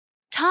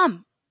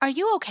Tom, are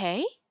you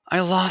okay?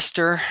 I lost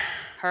her.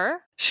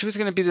 Her? She was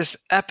going to be this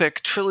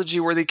epic,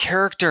 trilogy-worthy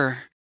character.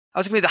 I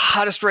was going to be the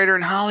hottest writer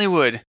in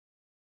Hollywood.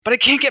 But I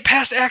can't get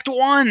past Act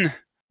 1!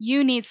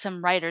 You need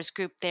some writers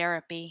group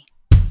therapy.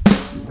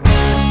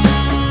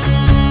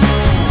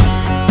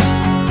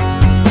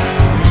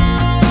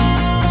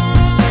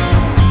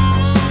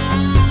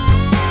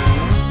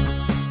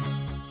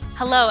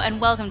 Hello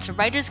and welcome to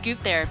Writers Group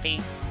Therapy.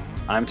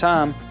 I'm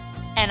Tom.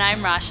 And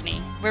I'm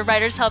Roshni. We're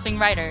writers helping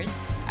writers.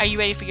 Are you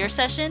ready for your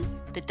session?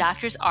 The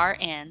doctors are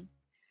in.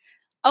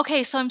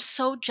 Okay, so I'm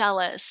so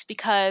jealous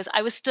because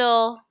I was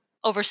still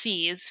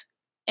overseas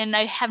and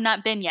I have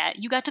not been yet.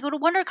 You got to go to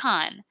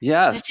WonderCon. And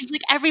Yes. it seems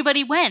like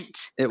everybody went.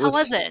 How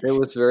was it? It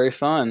was very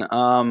fun.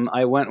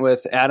 I went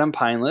with Adam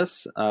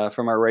Pineless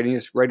from our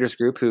writers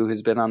group, who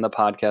has been on the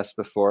podcast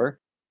before,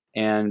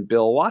 and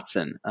Bill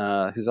Watson,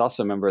 who's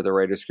also a member of the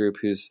writers group,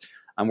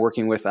 I'm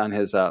working with on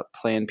his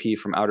Plan P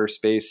from Outer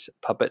Space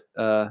puppet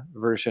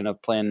version of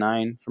Plan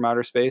 9 from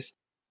Outer Space.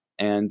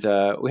 And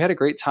we had a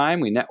great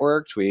time. We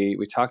networked. We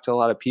talked to a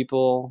lot of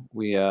people.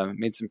 We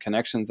made some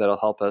connections that'll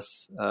help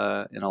us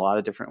in a lot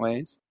of different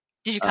ways.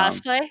 Did you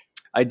cosplay?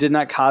 I did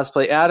not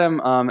cosplay. Adam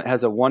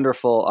has a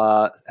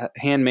wonderful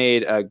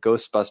handmade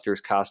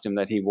Ghostbusters costume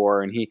that he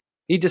wore, and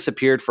he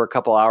disappeared for a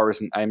couple hours,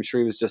 and I'm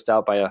sure he was just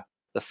out by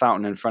the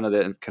fountain in front of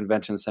the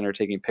convention center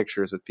taking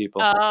pictures with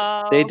people.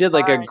 Oh, they did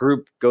fun. like a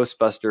group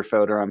Ghostbuster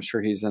photo. I'm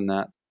sure he's in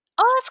that.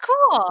 Oh, that's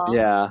cool.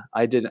 Yeah,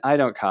 I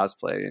don't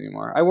cosplay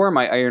anymore. I wore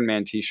my Iron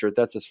Man t-shirt.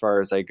 That's as far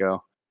as I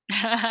go.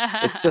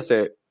 It's just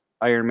a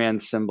Iron Man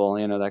symbol,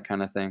 that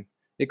kind of thing.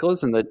 It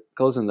glows in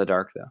the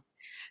dark, though.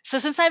 So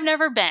since I've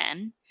never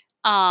been,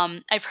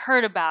 I've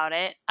heard about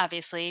it,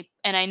 obviously,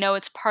 and I know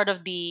it's part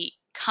of the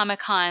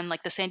Comic-Con,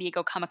 like the San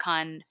Diego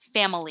Comic-Con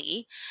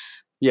family.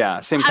 Yeah,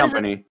 same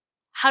company.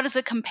 How does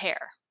it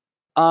compare?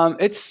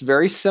 It's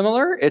very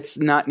similar. It's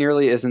not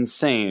nearly as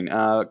insane.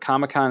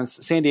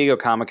 San Diego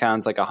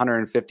Comic-Con's like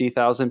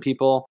 150,000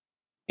 people,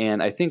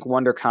 and I think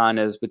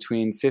WonderCon is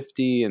between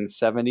 50 and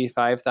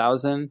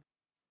 75,000.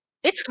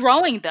 It's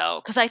growing though,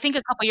 because I think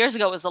a couple years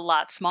ago it was a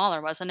lot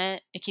smaller, wasn't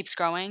it? It keeps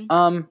growing.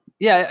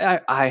 Yeah,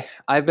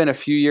 I've been a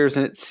few years,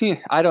 and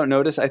I don't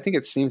notice. I think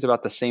it seems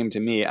about the same to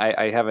me.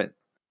 I haven't.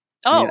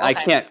 Oh, okay. I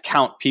can't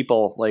count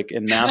people like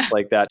in mass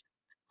like that.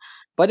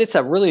 But it's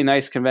a really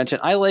nice convention.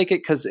 I like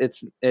it because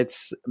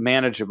it's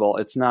manageable.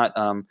 It's not,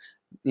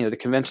 the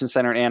convention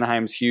center in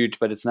Anaheim is huge,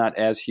 but it's not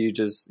as huge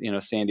as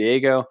San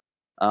Diego.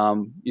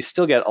 You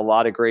still get a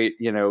lot of great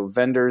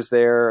vendors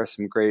there.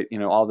 Some great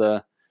all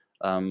the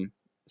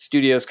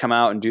studios come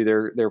out and do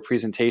their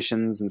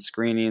presentations and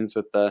screenings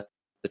with the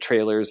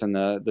trailers and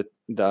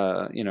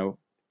the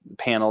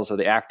panels of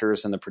the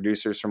actors and the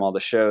producers from all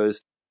the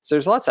shows. So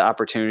there's lots of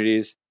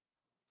opportunities.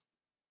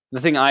 The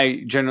thing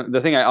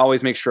I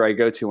always make sure I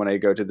go to when I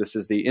go to this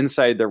is the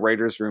Inside the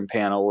Writers Room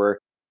panel, where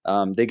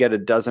they get a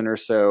dozen or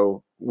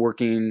so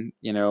working,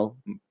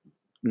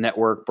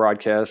 network,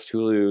 broadcast,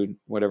 Hulu,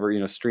 whatever,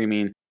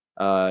 streaming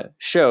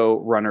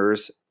show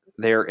runners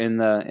there in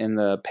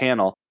the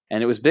panel.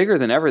 And it was bigger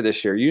than ever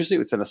this year. Usually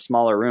it's in a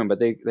smaller room,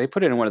 but they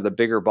put it in one of the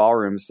bigger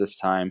ballrooms this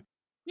time.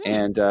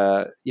 And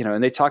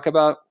and they talk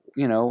about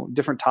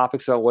different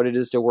topics about what it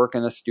is to work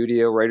in a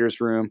studio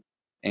writers room.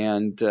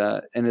 And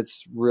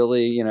it's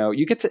really,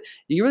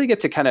 you really get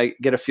to kind of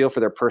get a feel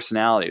for their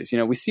personalities.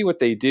 We see what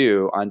they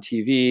do on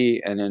TV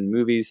and in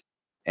movies,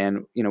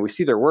 and we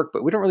see their work,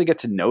 but we don't really get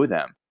to know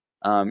them.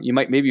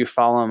 Maybe you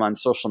follow them on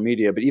social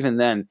media, but even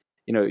then,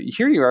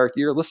 here you are,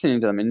 you're listening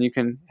to them, and you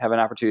can have an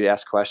opportunity to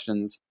ask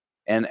questions.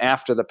 And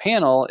after the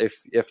panel,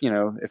 if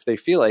they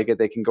feel like it,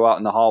 they can go out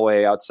in the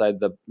hallway outside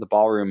the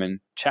ballroom and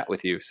chat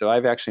with you. So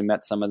I've actually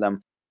met some of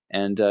them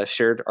and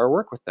shared our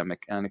work with them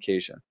on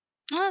occasion.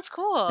 Oh, that's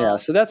cool. Yeah,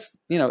 so that's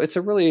it's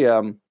a really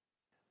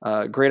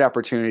great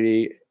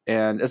opportunity.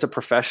 And as a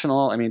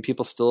professional, I mean,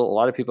 a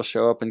lot of people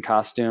show up in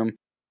costume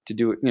to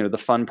do the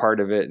fun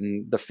part of it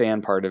and the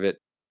fan part of it.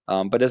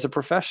 But as a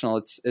professional,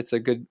 it's a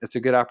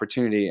good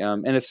opportunity.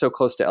 And it's so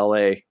close to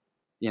LA,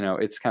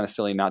 it's kind of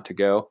silly not to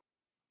go.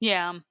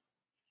 Yeah.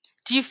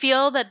 Do you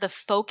feel that the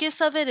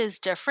focus of it is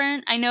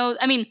different?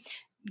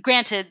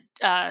 Granted,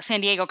 San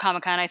Diego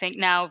Comic-Con, I think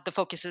now the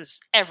focus is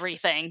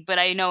everything. But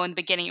I know in the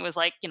beginning it was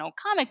like,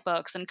 comic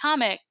books and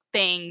comic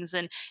things.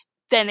 And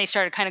then they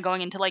started kind of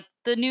going into like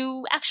the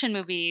new action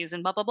movies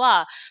and blah, blah,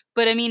 blah.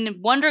 But I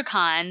mean,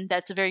 WonderCon,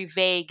 that's a very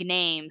vague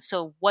name.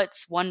 So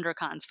what's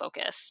WonderCon's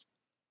focus?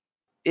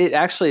 It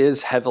actually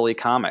is heavily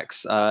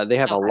comics. They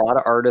have a lot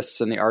of artists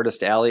in the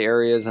artist alley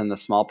areas and the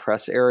small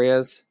press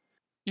areas.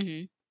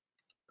 Mm-hmm.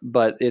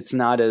 But it's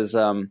not as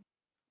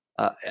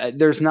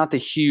there's not the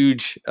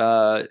huge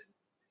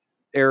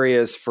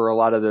areas for a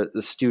lot of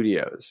the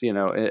studios.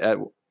 At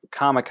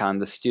Comic-Con,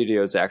 the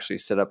studios actually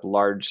set up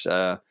large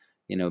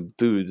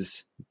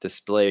booths,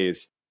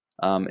 displays.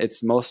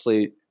 It's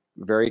mostly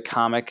very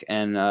comic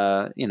and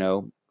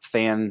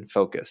fan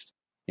focused.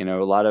 A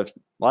lot of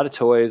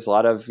toys, a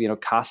lot of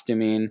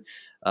costuming,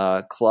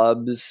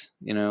 clubs.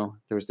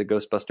 There's the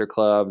Ghostbuster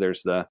Club.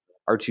 There's the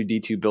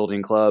R2D2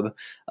 Building Club.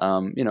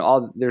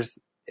 There's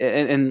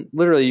and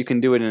literally you can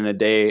do it in a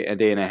day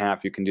and a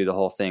half. You can do the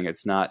whole thing.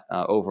 It's not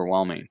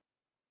overwhelming.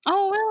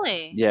 Oh,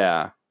 really?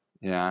 Yeah.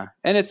 Yeah.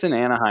 And it's in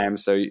Anaheim,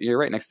 so you're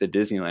right next to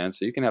Disneyland,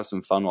 so you can have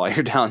some fun while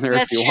you're down there if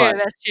That's you true, want.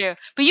 that's true.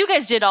 But you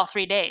guys did all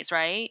 3 days,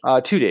 right?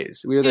 2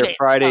 days. We were 2 there days.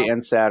 Friday Oh,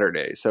 and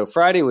Saturday. So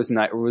Friday was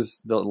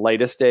the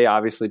lightest day.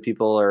 Obviously,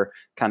 people are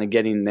kind of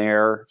getting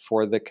there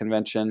for the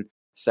convention.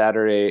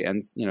 Saturday and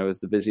is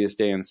the busiest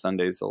day, and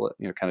Sundays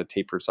kind of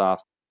tapers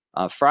off.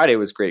 Friday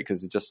was great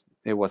because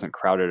it wasn't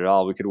crowded at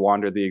all. We could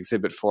wander the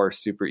exhibit floor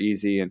super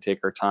easy and take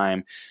our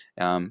time.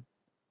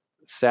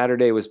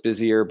 Saturday was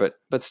busier,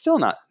 but still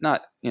not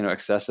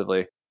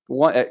excessively.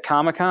 At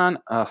Comic Con,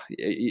 I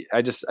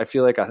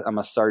feel like I'm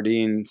a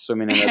sardine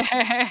swimming in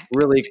a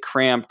really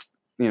cramped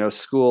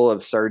school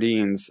of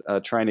sardines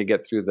trying to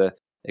get through the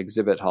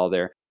exhibit hall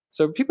there.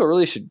 So people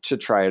really should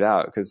try it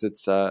out because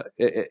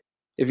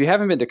if you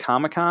haven't been to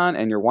Comic Con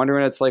and you're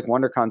wondering what it's like,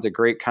 WonderCon's a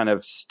great kind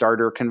of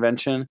starter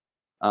convention.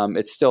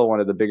 It's still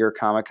one of the bigger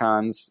Comic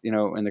Cons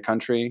in the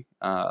country,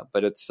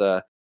 but it's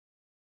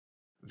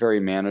very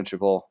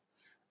manageable.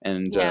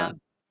 And Yeah.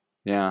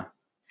 yeah,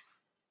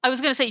 I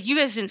was gonna say, you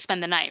guys didn't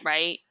spend the night,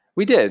 right?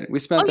 we did. We Oh,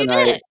 spent the you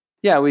night. did?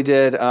 Yeah, we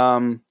did.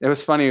 It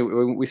was funny.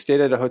 We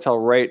stayed at a hotel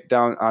right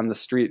down on the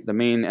street, the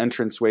main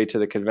entranceway to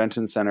the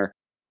convention center,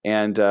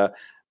 and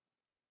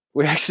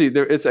we actually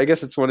I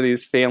guess it's one of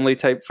these family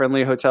type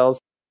friendly hotels.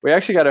 We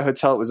actually got a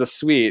hotel. It was a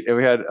suite, and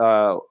we had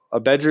a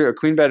bedroom, a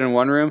queen bed in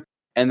one room,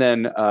 and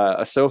then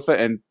a sofa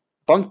and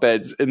bunk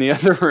beds in the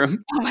other room.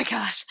 Oh my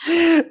gosh.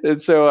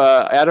 And so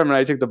Adam and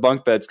I took the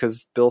bunk beds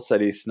because Bill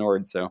said he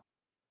snored. So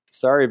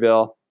sorry,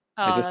 Bill.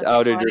 I Oh, just that's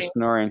outed your funny.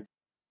 snoring.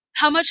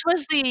 How much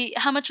was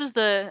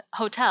the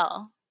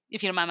hotel,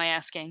 if you don't mind my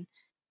asking?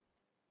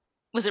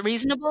 Was it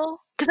reasonable?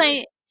 'Cause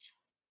I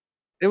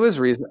It was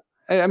reason.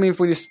 I mean,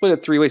 when you split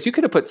it 3 ways, you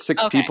could have put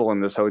six Okay. people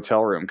in this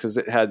hotel room because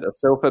it had a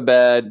sofa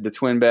bed, the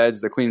twin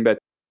beds, the queen bed.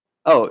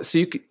 Oh, so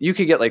you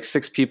could get like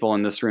six people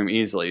in this room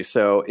easily.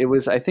 So it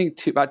was, I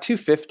think, about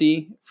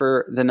 250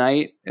 for the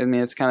night. I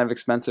mean, it's kind of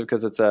expensive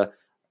because it's a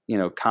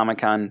Comic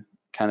Con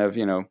kind of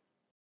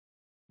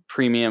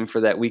premium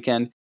for that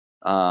weekend.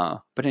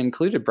 But it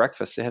included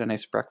breakfast. They had a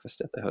nice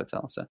breakfast at the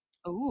hotel. So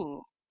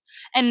Ooh.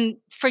 And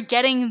for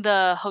getting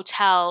the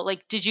hotel,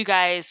 like, did you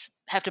guys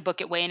have to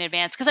book it way in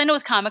advance? Because I know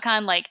with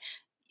Comic-Con, like,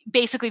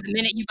 basically the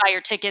minute you buy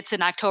your tickets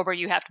in October,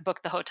 you have to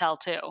book the hotel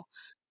too.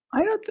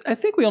 I don't. I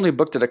think we only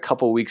booked it a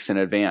couple weeks in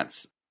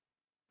advance.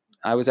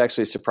 I was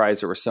actually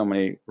surprised there were so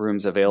many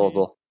rooms Mhm.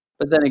 available.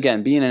 But then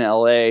again, being in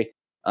LA,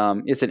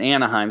 it's in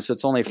Anaheim, so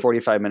it's only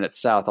 45 minutes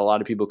south. A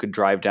lot of people could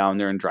drive down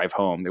there and drive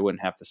home. They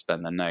wouldn't have to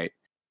spend the night.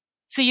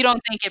 So you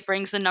don't think it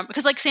brings the number?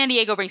 Because, like, San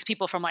Diego brings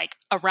people from, like,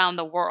 around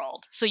the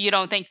world. So you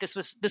don't think this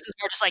was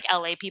more just, like,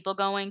 LA people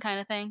going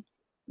kinda thing?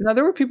 Now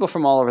there were people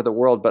from all over the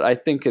world, but I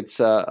think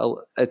it's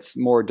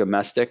more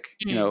domestic.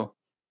 Mm.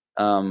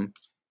 Um,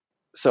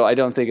 so I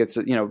don't think it's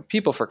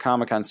people for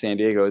Comic Con San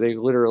Diego. They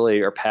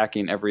literally are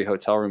packing every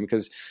hotel room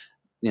because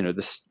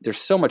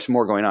there's so much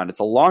more going on. It's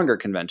a longer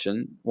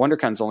convention.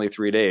 WonderCon's only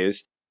 3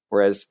 days,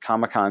 whereas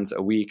Comic Con's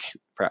a week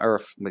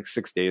or like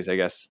 6 days, I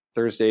guess.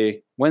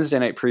 Wednesday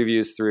night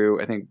previews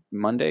through I think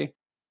Monday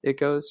it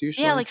goes Yeah,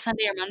 usually. like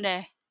Sunday or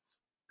Monday.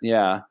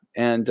 Yeah,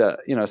 and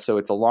so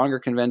it's a longer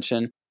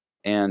convention,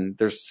 and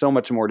there's so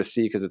much more to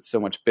see because it's so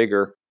much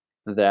bigger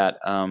that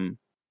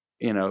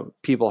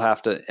people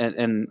have to,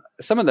 and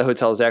some of the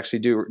hotels actually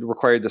do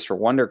require this for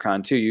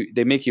WonderCon too.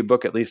 They make you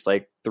book at least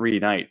like 3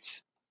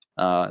 nights.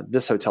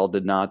 This hotel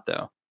did not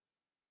though,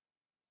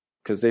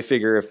 because they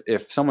figure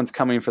if someone's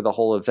coming for the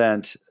whole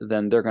event,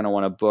 then they're going to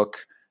want to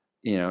book.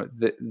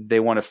 They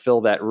want to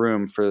fill that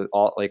room for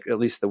all, like at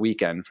least the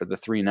weekend for the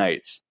 3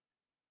 nights.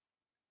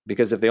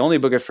 Because if they only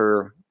book it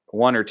for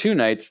 1 or 2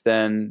 nights,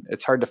 then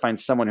it's hard to find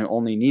someone who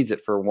only needs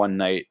it for one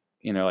night,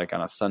 like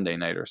on a Sunday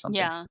night or something.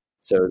 Yeah.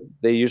 So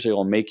they usually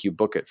will make you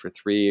book it for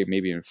 3,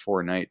 maybe even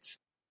 4 nights,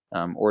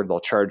 or they'll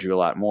charge you a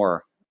lot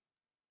more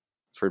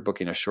for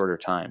booking a shorter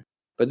time.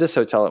 But this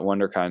hotel at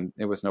WonderCon,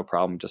 it was no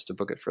problem just to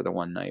book it for the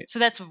one night. So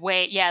that's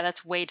way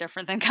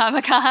different than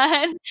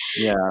Comic-Con.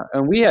 Yeah,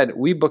 and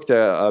we booked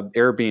a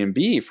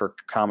Airbnb for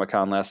Comic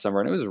Con last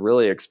summer, and it was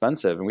really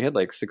expensive. And we had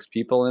like 6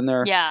 people in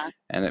there, Yeah.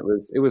 and it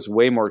was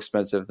way more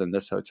expensive than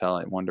this hotel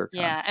at WonderCon.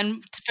 Yeah,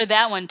 and for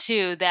that one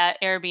too, that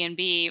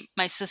Airbnb,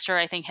 my sister,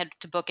 I think, had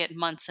to book it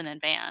months in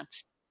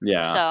advance.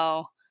 Yeah.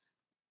 So,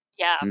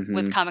 yeah, with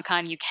Mm-hmm.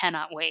 Comic-Con, you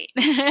cannot wait.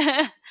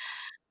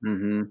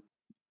 Mm-hmm.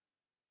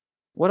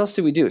 What else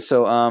did we do?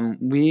 So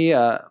we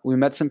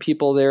met some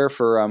people there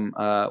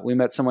for we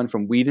met someone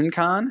from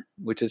WhedonCon,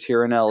 which is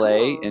here in LA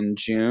Oh, in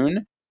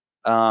June.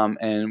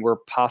 And we're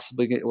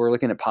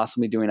looking at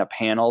possibly doing a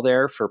panel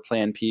there for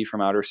Plan P from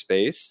Outer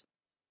Space.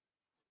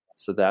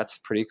 So that's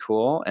pretty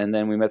cool. And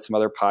then we met some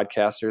other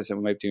podcasters that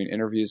we might be doing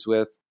interviews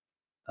with.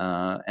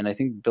 And I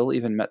think Bill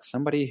even met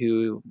somebody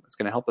who was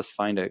going to help us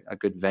find a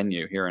good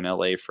venue here in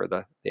LA for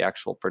the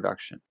actual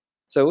production.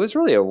 So it was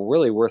really a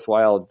really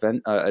worthwhile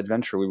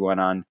adventure we went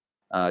on,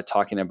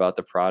 talking about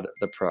the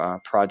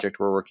project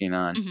we're working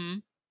on.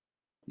 mhm.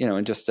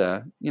 And just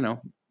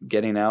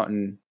getting out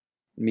and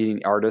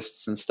meeting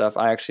artists and stuff.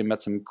 I actually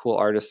met some cool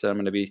artists that I'm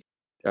going to be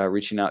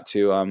reaching out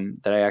to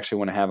that I actually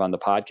want to have on the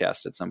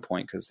podcast at some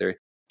point because they're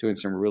doing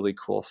some really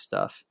cool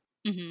stuff.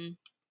 Mm-hmm.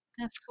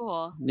 That's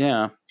cool.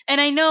 Yeah.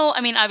 And I know,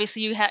 I mean,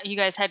 obviously you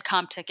guys had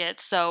comp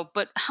tickets, so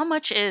but how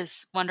much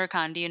is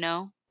WonderCon? Do you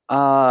know?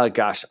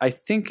 Gosh, I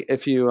think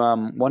if you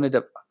wanted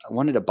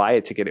to buy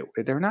a ticket,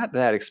 they're not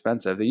that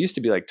expensive. They used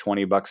to be like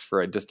 $20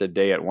 for just a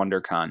day at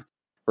WonderCon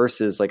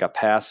versus like a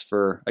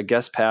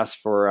guest pass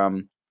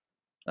for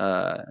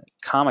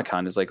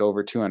Comic-Con is like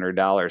over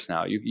 $200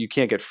 now. You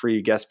can't get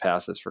free guest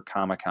passes for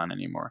Comic-Con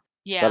anymore.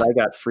 Yeah. But I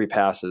got free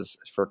passes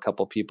for a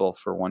couple people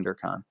for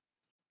WonderCon.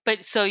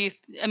 But so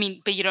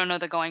but you don't know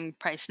the going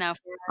price now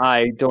for it?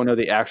 I don't know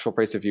the actual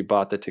price if you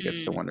bought the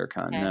tickets to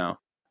WonderCon. Okay. No.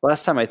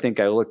 Last time I think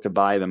I looked to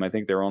buy them, I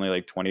think they were only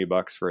like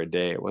 $20 for a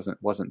day. It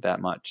wasn't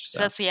that much. So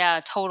that's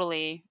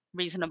totally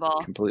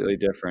reasonable. Completely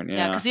different. Yeah,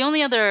 Yeah. because the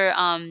only other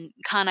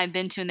con I've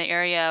been to in the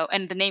area,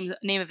 and the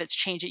name of it's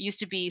changed. It used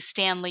to be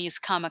Stan Lee's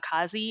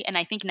Kamikaze, and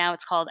I think now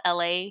it's called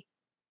LA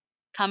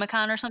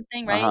Comic-Con or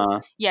something, right?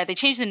 Uh-huh. Yeah, they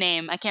changed the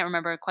name. I can't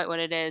remember quite what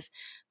it is.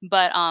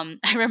 But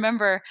I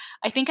remember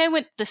I think I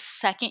went the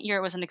second year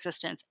it was in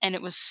existence, and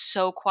it was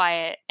so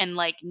quiet and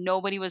like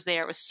nobody was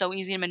there. It was so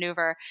easy to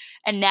maneuver.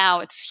 And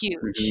now it's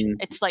huge. Mhm.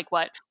 It's like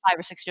what, 5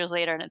 or 6 years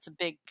later, and it's a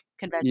big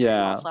convention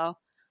Yeah. also.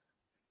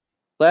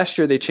 Last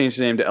year they changed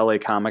the name to LA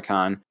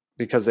Comic-Con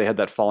because they had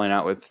that falling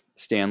out with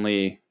Stan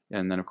Lee,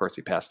 and then of course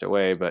he passed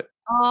away. But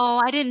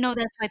Oh, I didn't know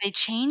that's why they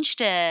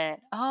changed it.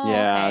 Oh,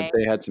 yeah, okay.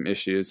 they had some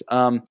issues.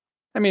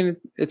 I mean,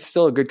 it's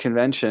still a good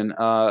convention,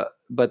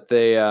 but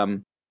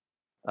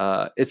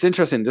it's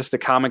interesting. Just the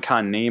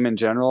Comic-Con name in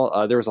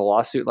general. There was a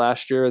lawsuit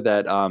last year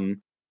that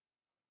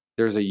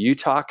there's a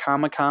Utah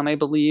Comic-Con, I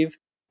believe.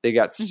 They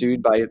got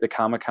sued by the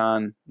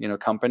Comic-Con,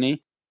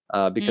 company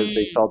because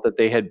they felt that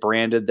they had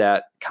branded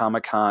that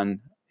Comic-Con,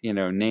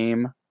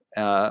 name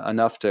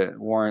enough to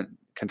warrant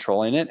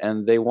controlling it,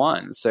 and they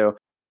won. So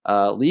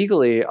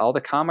legally, all the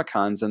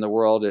Comic-Cons in the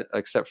world,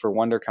 except for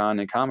WonderCon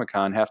and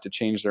Comic-Con, have to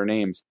change their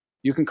names.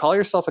 You can call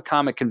yourself a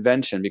comic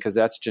convention because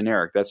that's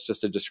generic. That's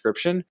just a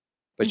description.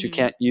 But you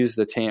can't use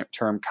the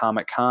term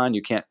Comic-Con.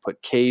 You can't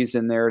put K's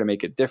in there to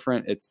make it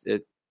different.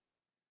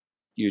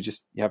 You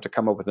have to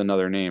come up with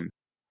another name.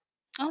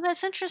 Oh,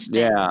 that's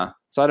interesting. Yeah.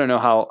 So I don't know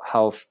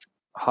how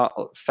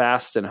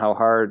fast and how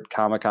hard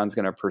Comic-Con's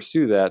going to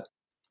pursue that,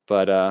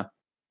 but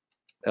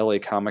LA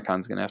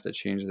Comic-Con's going to have to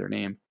change their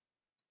name.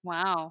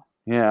 Wow.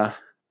 Yeah.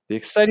 The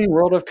exciting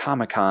world of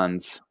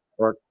Comic-Cons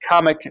or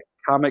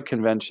comic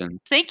conventions.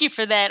 Thank you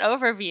for that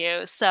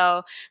overview.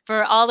 So,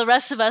 for all the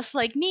rest of us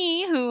like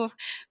me who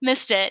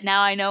missed it,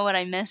 now I know what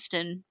I missed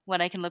and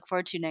what I can look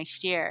forward to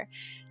next year.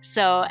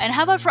 So, and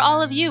how about for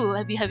all of you?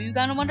 Have you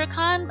gone to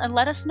WonderCon? And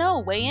let us know.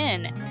 Weigh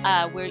in.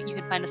 Where you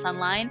can find us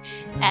online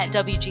at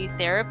WG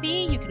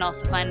Therapy. You can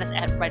also find us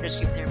at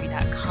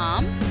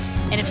writersgrouptherapy.com.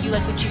 And if you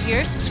like what you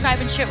hear, subscribe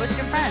and share it with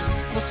your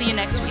friends. We'll see you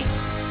next week.